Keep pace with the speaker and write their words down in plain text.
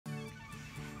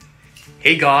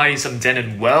Hey guys, I'm Dan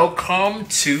and welcome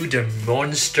to the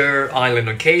Monster Island.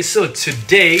 Okay, so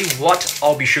today what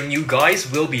I'll be showing you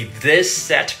guys will be this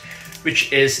set,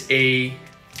 which is a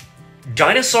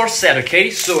dinosaur set.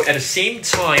 Okay, so at the same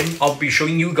time I'll be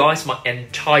showing you guys my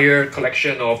entire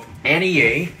collection of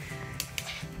NEA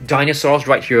dinosaurs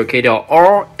right here. Okay, they are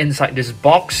all inside this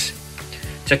box.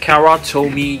 Takara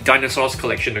told me dinosaurs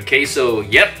collection. Okay, so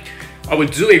yep, I will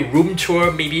do a room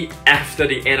tour maybe after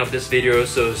the end of this video,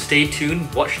 so stay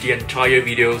tuned, watch the entire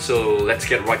video. So let's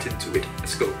get right into it.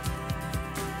 Let's go.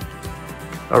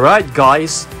 Alright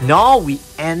guys, now we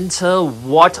enter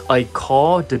what I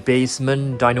call the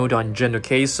basement dino dungeon.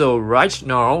 Okay, so right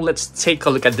now let's take a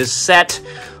look at this set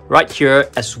right here,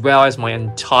 as well as my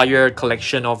entire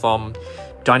collection of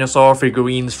dinosaur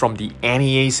figurines from the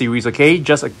NEA series. Okay,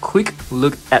 just a quick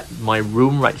look at my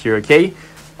room right here. Okay,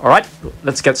 alright,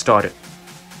 let's get started.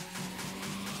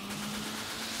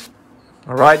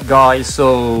 Alright guys,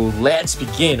 so let's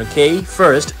begin. Okay,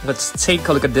 first let's take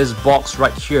a look at this box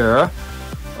right here.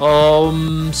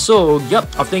 So yep,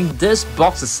 I think this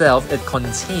box itself, it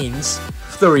contains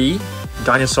 3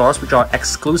 dinosaurs which are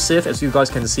exclusive. As you guys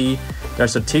can see,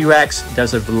 there's a T-Rex,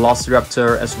 there's a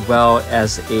Velociraptor, as well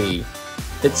as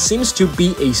it seems to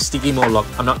be a sticky Moloch.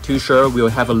 I'm not too sure, we'll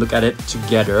have a look at it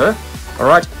together.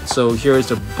 Alright, so here is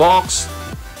the box,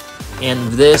 and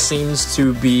this seems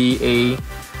to be a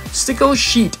sticker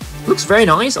sheet. Looks very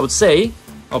nice, I would say.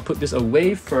 I'll put this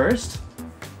away first.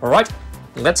 Alright,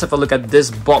 let's have a look at this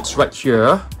box right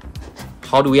here.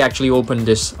 How do we actually open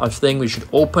this? I think we should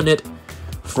open it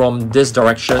from this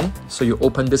direction. So you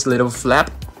open this little flap,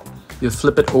 you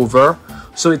flip it over.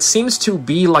 So it seems to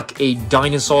be like a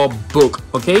dinosaur book,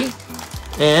 okay?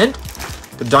 And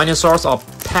the dinosaurs are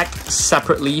packed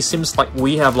separately. Seems like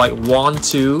we have like 1,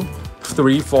 2,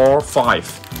 3, 4,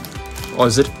 5. Or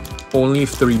is it only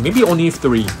 3? Maybe only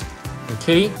 3.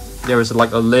 Okay, there is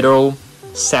like a little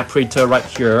separator right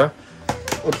here.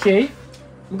 Okay,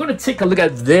 I'm gonna take a look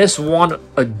at this one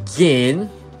again,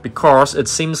 because it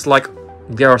seems like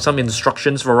there are some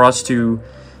instructions for us to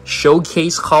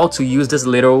showcase how to use this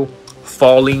little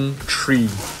falling tree.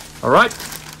 Alright,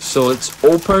 so let's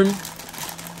open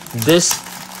this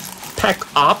pack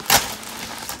up.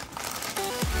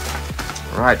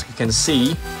 Alright, you can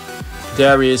see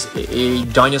there is a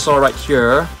dinosaur right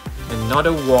here,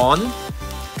 another one.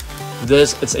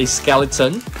 This is a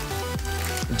skeleton,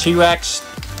 T-Rex.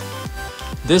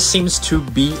 This seems to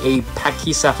be a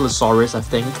Pachycephalosaurus, I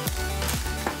think,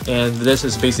 and this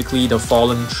is basically the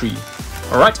fallen tree.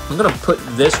 Alright, I'm gonna put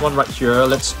this one right here.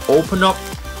 Let's open up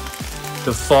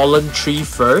the fallen tree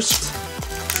first.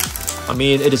 I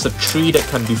mean, it is a tree that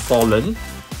can be fallen.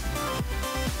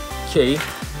 Okay,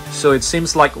 so it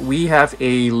seems like we have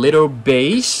a little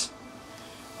base.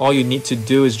 All you need to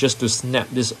do is just to snap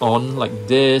this on like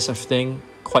this. I think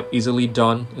quite easily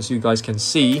done, as you guys can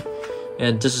see.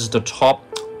 And this is the top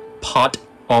part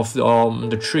of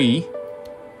the tree.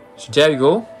 So there you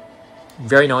go.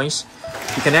 Very nice.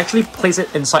 You can actually place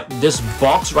it inside this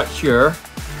box right here.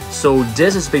 So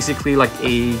this is basically like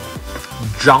a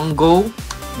jungle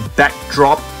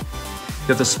backdrop. You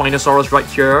have the Spinosaurus right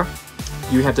here.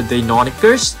 You have the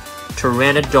Deinonychus,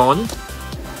 Pteranodon.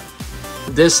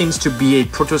 This seems to be a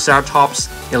Triceratops,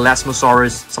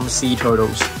 Elasmosaurus, some sea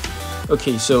turtles.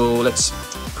 Okay, so let's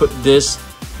put this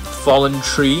fallen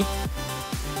tree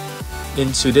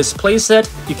into this playset.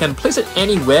 You can place it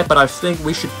anywhere, but I think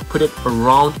we should put it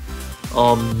around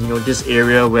this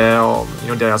area where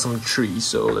there are some trees.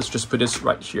 So let's just put this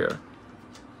right here.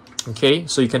 Okay,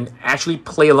 so you can actually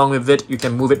play along with it. You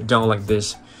can move it down like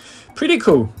this. Pretty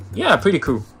cool. Yeah, pretty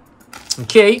cool.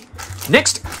 Okay,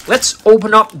 next let's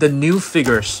open up the new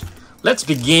figures. Let's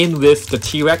begin with the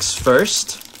T-Rex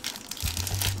first.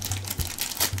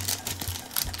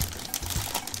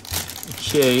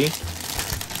 Okay,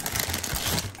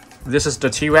 this is the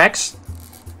T-Rex.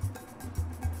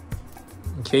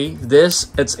 Okay,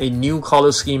 it's a new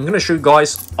color scheme. I'm gonna show you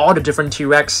guys all the different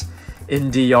T-Rex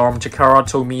in the Takara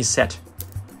Tomy set.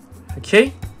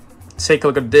 Okay, take a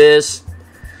look at this.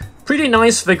 Pretty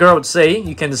nice figure, I would say.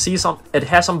 You can see it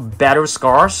has some battle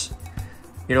scars,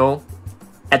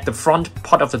 at the front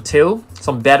part of the tail.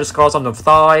 Some battle scars on the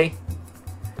thigh.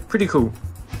 Pretty cool.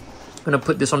 I'm gonna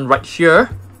put this one right here.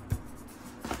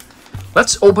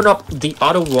 Let's open up the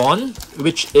other one,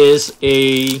 which is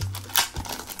a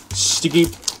sticky.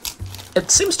 It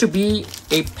seems to be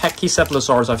a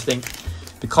Pachycephalosaurus, I think,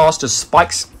 because the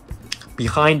spikes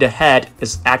behind the head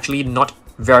is actually not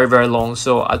very, very long.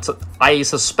 So I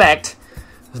suspect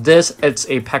this is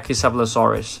a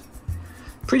Pachycephalosaurus.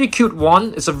 Pretty cute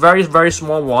one. It's a very, very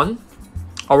small one.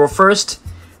 Our first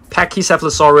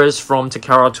Pachycephalosaurus from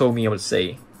Takara-Tomy, I would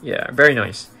say. Yeah, very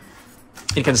nice.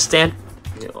 It can stand.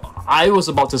 I was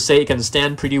about to say it can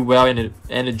stand pretty well, and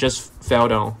it just fell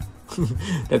down.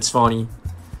 That's funny.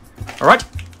 All right.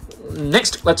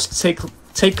 Next, let's take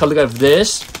a look at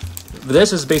this.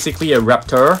 This is basically a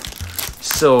raptor.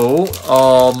 So,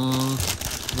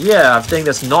 yeah, I think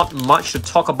there's not much to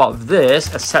talk about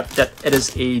this except that it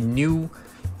is a new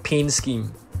paint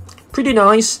scheme. Pretty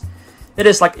nice. It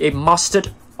is like a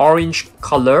mustard orange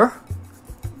color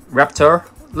raptor.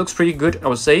 Looks pretty good, I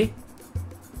would say.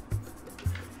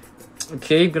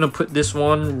 Okay, I'm gonna put this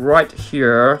one right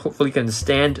here. Hopefully it can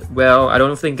stand well. I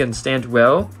don't think it can stand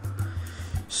well.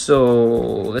 So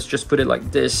let's just put it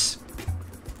like this.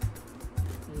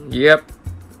 Yep.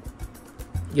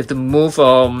 You have to move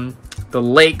the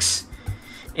legs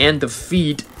and the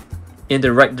feet in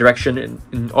the right direction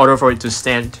in order for it to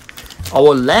stand.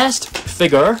 Our last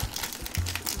figure,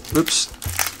 oops,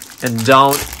 and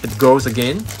down it goes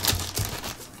again.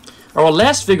 Our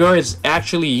last figure is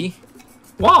actually,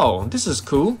 wow, this is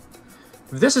cool.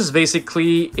 This is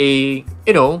basically a,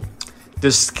 you know,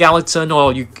 the skeleton,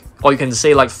 or you can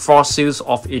say like fossils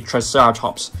of a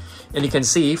Triceratops. And you can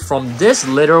see from this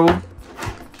little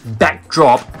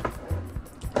backdrop,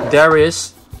 there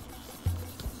is,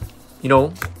 you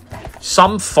know,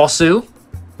 some fossils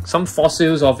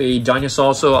of a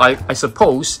dinosaur. So I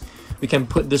suppose we can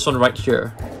put this one right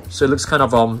here. So it looks kind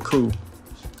of cool.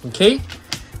 Okay,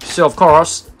 so of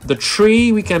course the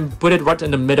tree, we can put it right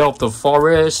in the middle of the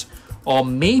forest, or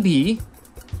maybe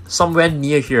somewhere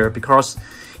near here, because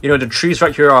you know the trees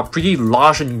right here are pretty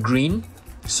large and green.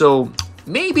 So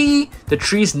maybe the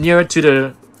trees near to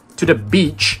the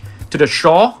beach, to the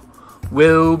shore,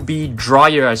 will be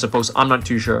drier, I suppose. I'm not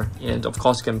too sure. And of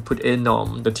course you can put in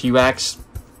the T-Rex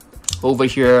over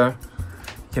here.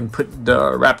 You can put the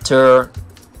raptor,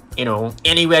 you know,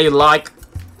 anywhere you like.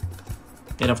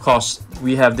 And of course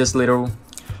we have this little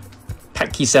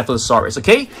Pachycephalosaurus.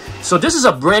 Okay, so this is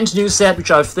a brand new set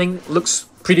which I think looks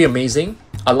pretty amazing.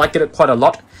 I like it quite a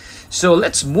lot. So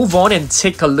let's move on and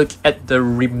take a look at the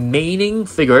remaining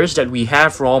figures that we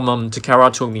have from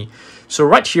Takara-Tomy. So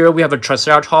right here we have a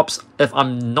Triceratops. If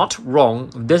I'm not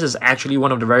wrong, this is actually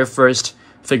one of the very first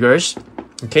figures.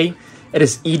 Okay, it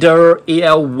is either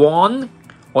AL1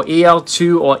 or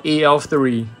AL2 or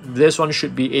AL3. This one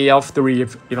should be AL3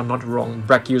 if I'm not wrong.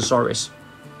 Brachiosaurus.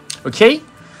 Okay,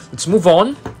 let's move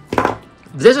on.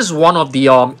 This is one of the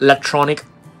electronic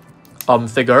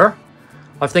figure.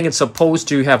 I think it's supposed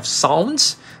to have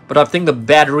sounds, but I think the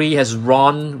battery has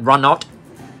run out,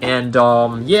 and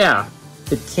yeah,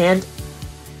 it can't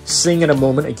sing at the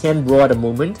moment, it can't roar at the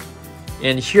moment.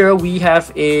 And here we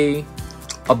have a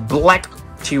black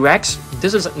T-Rex.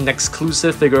 This is an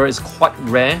exclusive figure, it's quite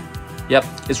rare. Yep,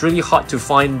 it's really hard to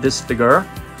find this figure.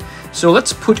 So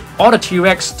let's put all the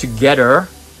T-Rex together.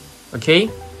 Okay,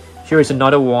 here is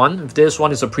another one. This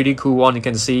one is a pretty cool one. You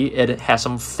can see it has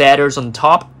some feathers on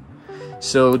top.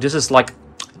 So this is like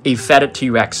a feathered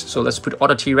T-Rex. So let's put all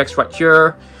the T-Rex right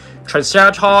here.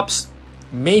 Triceratops,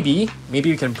 maybe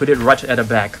you can put it right at the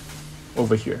back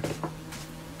over here.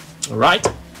 All right,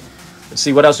 let's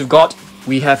see what else we've got.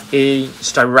 We have a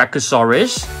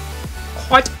Styracosaurus,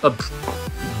 quite a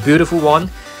beautiful one.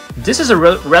 This is a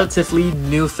relatively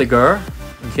new figure.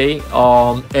 Okay,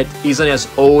 it isn't as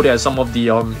old as some of the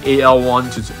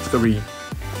AL1 to 3.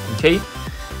 Okay,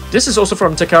 this is also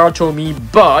from Takara-Tomy,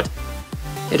 but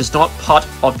it is not part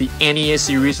of the NES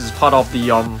series. It's part of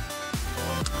the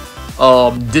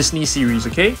Disney series.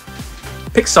 Okay,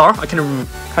 Pixar.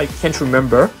 I can't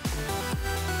remember.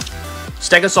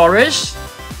 Stegosaurus.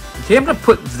 Okay, I'm gonna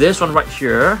put this one right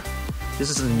here. This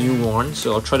is a new one,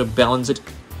 so I'll try to balance it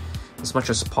as much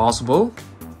as possible.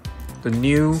 The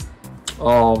new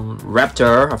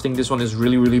raptor. I think this one is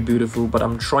really beautiful, but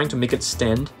I'm trying to make it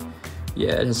stand.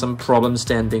 Yeah, it has some problem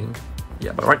standing.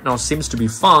 Yeah, but right now it seems to be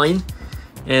fine.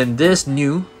 And this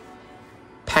new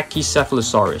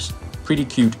Pachycephalosaurus, pretty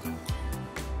cute.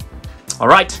 All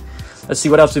right, let's see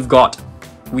what else we've got.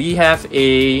 We have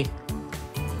a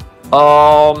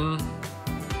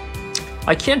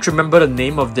I can't remember the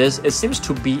name of this. It seems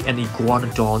to be an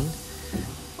iguanodon.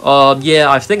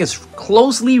 Yeah, I think it's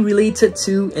closely related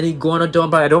to an iguanodon,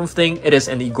 but I don't think it is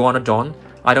an iguanodon.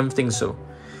 I don't think so.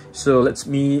 So let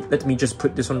me just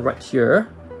put this one right here.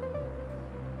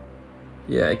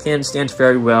 Yeah, it can stand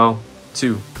very well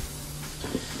too.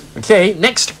 Okay,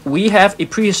 next we have a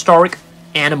prehistoric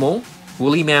animal,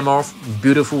 woolly mammoth,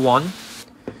 beautiful one.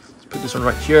 Let's put this one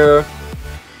right here.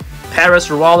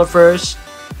 Parasaurolophus,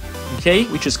 okay,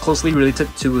 which is closely related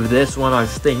to this one, I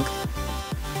think.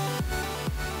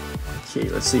 Okay,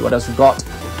 let's see what else we got.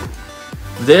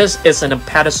 This is an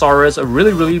Apatosaurus, a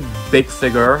really big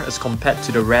figure as compared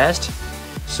to the rest.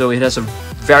 So it has a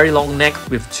very long neck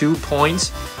with 2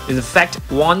 points. In fact,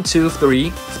 1, 2,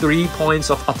 3 points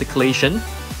of articulation,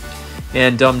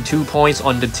 and 2 points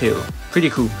on the tail. Pretty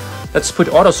cool. Let's put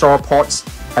all the sauropods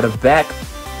at the back.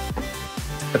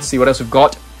 Let's see what else we've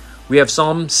got. We have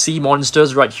some sea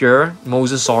monsters right here.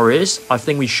 Mosasaurus. I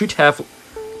think we should have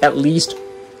at least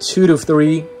 2 to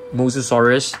 3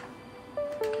 Mosasaurus.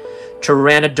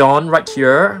 Pteranodon right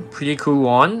here. Pretty cool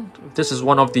one. This is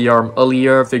one of the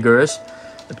earlier figures.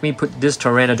 Let me put this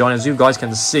Pteranodon. As you guys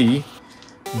can see,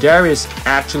 there is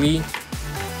actually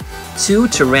 2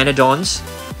 Pteranodons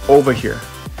over here.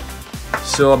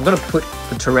 So I'm gonna put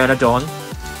the Pteranodon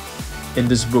in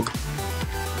this book.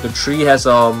 The tree has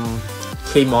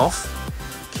came off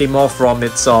from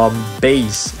its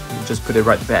base. Just put it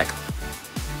right back.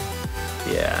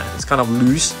 Yeah, it's kind of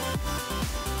loose.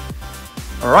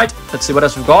 Alright, let's see what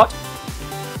else we've got.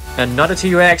 Another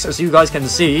T-Rex. As you guys can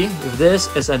see, this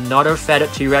is another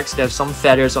feathered T-Rex. There's some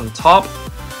feathers on top.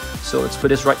 So let's put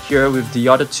this right here with the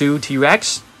other 2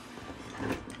 T-Rex.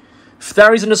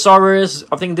 Dinosaurs.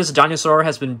 I think this dinosaur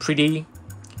has been pretty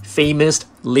famous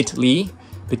lately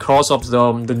because of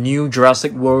the new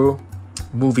Jurassic World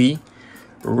movie.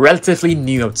 Relatively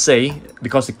new, I would say,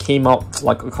 because it came out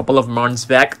like a couple of months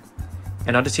back.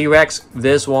 Another T-Rex.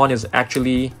 This one is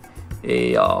actually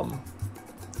a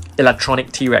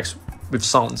electronic T-Rex with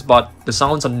sounds, but the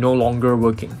sounds are no longer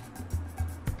working.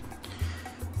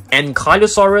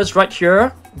 Ankylosaurus right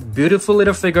here. Beautiful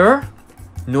little figure,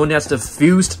 known as the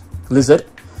fused lizard,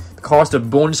 because the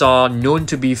bones are known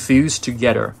to be fused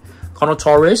together.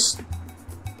 Carnotaurus.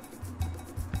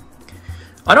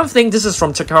 I don't think this is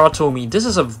from Takara. This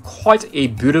is quite a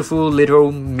beautiful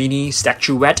little mini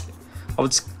statuette. I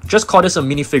would just call this a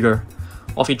mini figure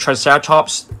of a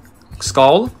Triceratops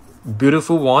skull.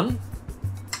 Beautiful one.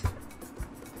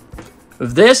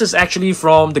 This is actually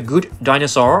from The Good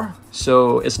Dinosaur,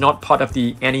 so it's not part of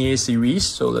the NEA series.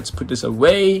 So let's put this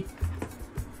away.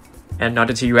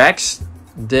 Another T-Rex.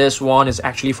 This one is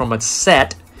actually from a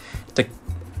set that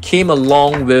came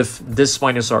along with this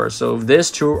Spinosaurus. So these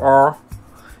two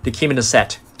they came in a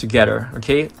set together.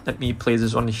 Okay, let me place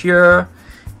this one here,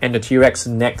 and the T-Rex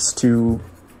next to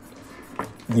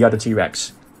the other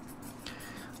T-Rex.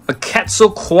 A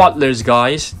Quetzalcoatlus,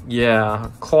 guys. Yeah,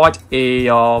 quite a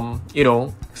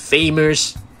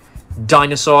famous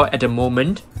dinosaur at the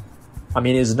moment. I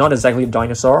mean, it's not exactly a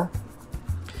dinosaur.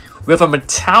 We have a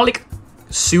metallic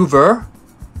silver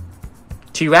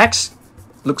T-Rex.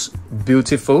 Looks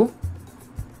beautiful.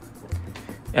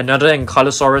 Another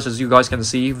Ankylosaurus, as you guys can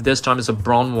see. This time it's a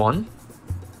brown one.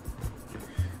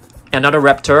 Another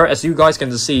raptor. As you guys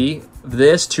can see,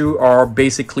 these two are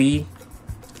basically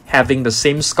having the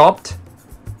same sculpt.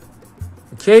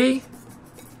 Okay.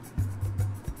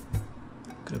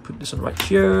 Gonna put this one right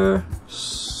here.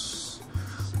 Let's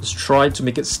try to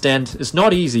make it stand. It's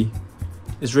not easy.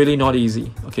 It's really not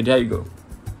easy. Okay, there you go.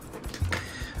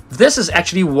 This is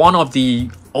actually one of the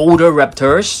older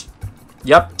raptors.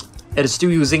 Yep, it is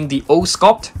still using the old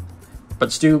sculpt,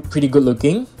 but still pretty good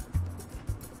looking.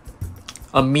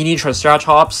 A mini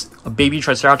Triceratops, a baby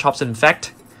Triceratops in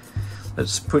fact.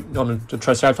 Let's put on the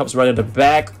Triceratops right at the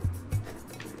back.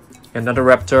 Another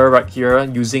raptor right here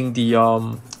using the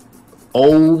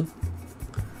old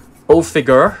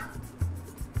figure.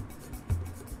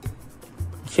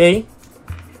 Okay.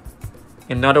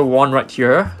 Another one right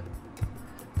here.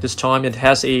 This time it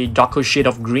has a darker shade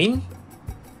of green.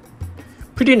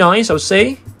 Pretty nice, I would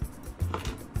say.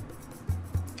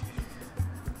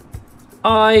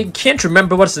 I can't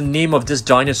remember what's the name of this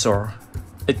dinosaur.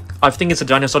 I think it's a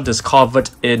dinosaur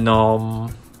discovered in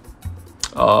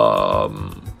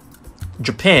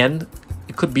Japan.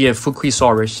 It could be a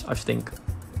Fukusaurus, I think.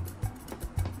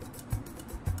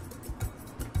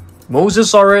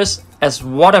 Mosasaurus, as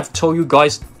what I've told you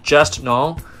guys just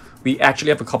now, we actually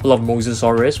have a couple of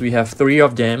Mosasaurus. We have 3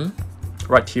 of them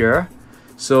right here.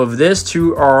 So these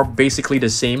two are basically the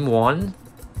same one.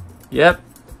 Yep.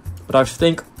 But I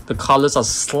think the colors are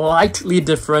slightly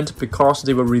different because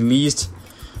they were released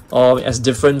as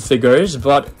different figures,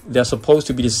 but they're supposed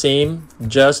to be the same,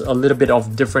 just a little bit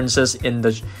of differences in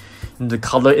the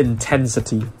color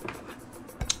intensity.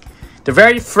 The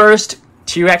very first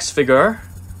T-Rex figure,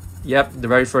 yep, the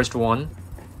very first one.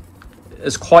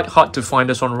 It's quite hard to find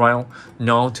this one right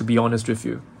now, to be honest with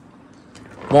you.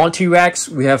 More T-Rex,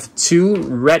 we have 2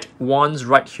 red ones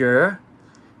right here.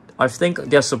 I think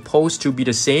they're supposed to be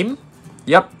the same.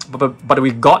 Yep, but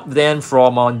we got them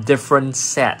from different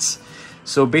sets.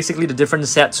 So basically the different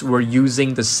sets were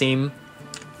using the same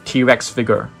T-Rex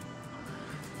figure.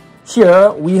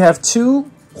 Here we have two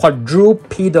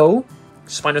quadrupedal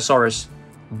Spinosaurus.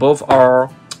 Both are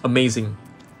amazing.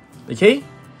 Okay,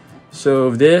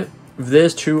 so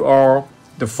these two are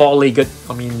the four-legged.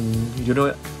 I mean, you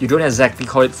don't exactly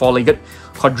call it four-legged.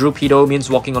 Quadrupedal means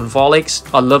walking on four legs.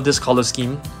 I love this color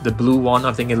scheme, the blue one.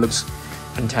 I think it looks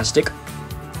fantastic.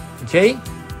 Okay,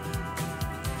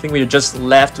 I think we're just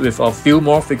left with a few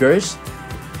more figures.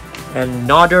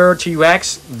 Another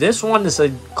T-Rex. This one is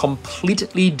a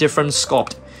completely different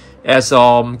sculpt as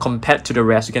compared to the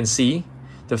rest. You can see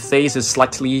the face is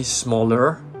slightly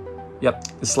smaller. Yep,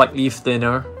 it's slightly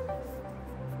thinner.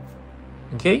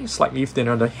 Okay, slightly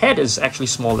thinner. The head is actually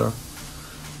smaller.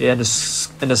 Yeah, and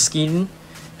the skin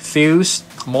feels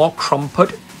more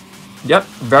crumpled. Yep,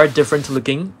 very different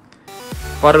looking.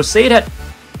 But I would say that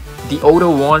the older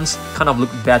ones kind of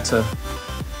look better.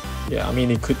 Yeah, I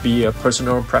mean, it could be a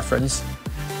personal preference.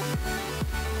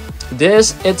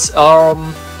 It's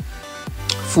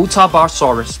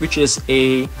Futabasaurus, which is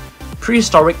a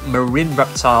prehistoric marine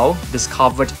reptile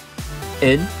discovered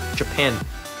in Japan.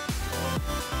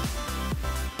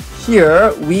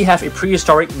 Here we have a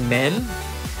prehistoric man,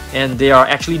 and they are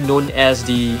actually known as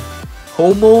the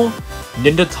Homo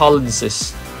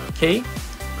neanderthalensis. Okay,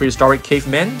 prehistoric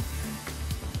caveman.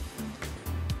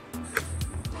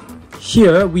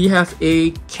 Here we have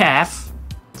a calf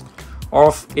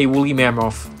of a woolly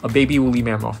mammoth, a baby woolly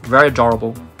mammoth. Very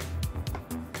adorable.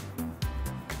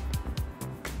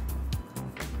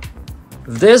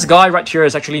 This guy right here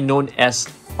is actually known as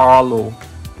Arlo.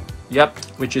 Yep,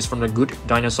 which is from the Good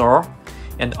Dinosaur.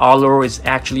 And Arlo is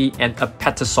actually an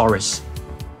Apatosaurus.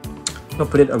 I'm gonna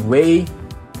put it away.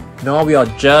 Now we are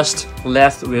just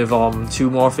left with two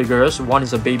more figures. One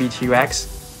is a baby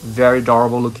T-Rex, very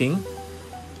adorable looking.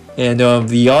 And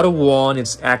the other one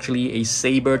is actually a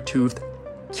saber-toothed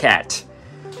cat.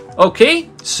 Okay,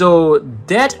 so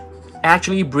that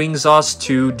actually brings us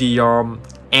to the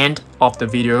end of the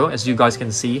video. As you guys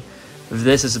can see,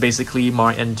 this is basically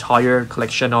my entire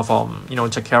collection of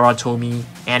Takara Tomy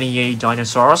NEA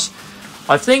dinosaurs.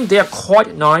 I think they are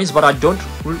quite nice, but I don't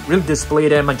really display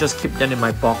them. I just keep them in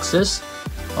my boxes.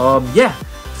 Yeah,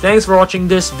 thanks for watching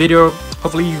this video.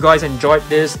 Hopefully you guys enjoyed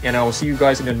this, and I will see you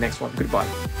guys in the next one. Goodbye.